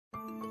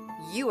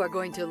You are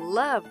going to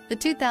love the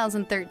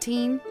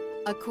 2013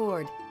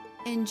 Accord.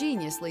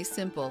 Ingeniously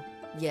simple,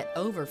 yet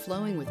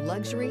overflowing with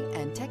luxury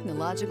and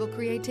technological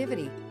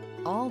creativity.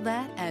 All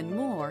that and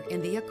more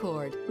in the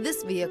Accord.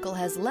 This vehicle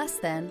has less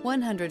than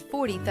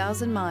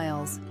 140,000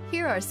 miles.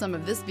 Here are some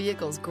of this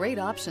vehicle's great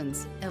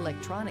options: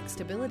 electronic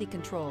stability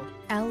control,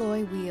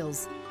 alloy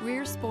wheels,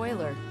 rear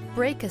spoiler,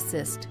 brake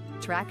assist,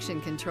 traction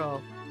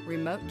control,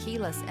 remote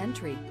keyless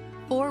entry,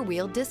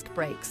 four-wheel disc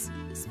brakes,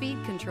 speed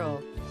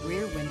control,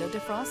 rear window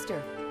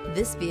defroster.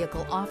 This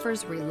vehicle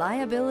offers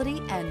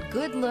reliability and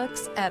good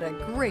looks at a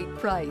great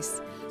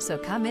price. So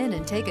come in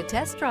and take a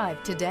test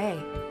drive today.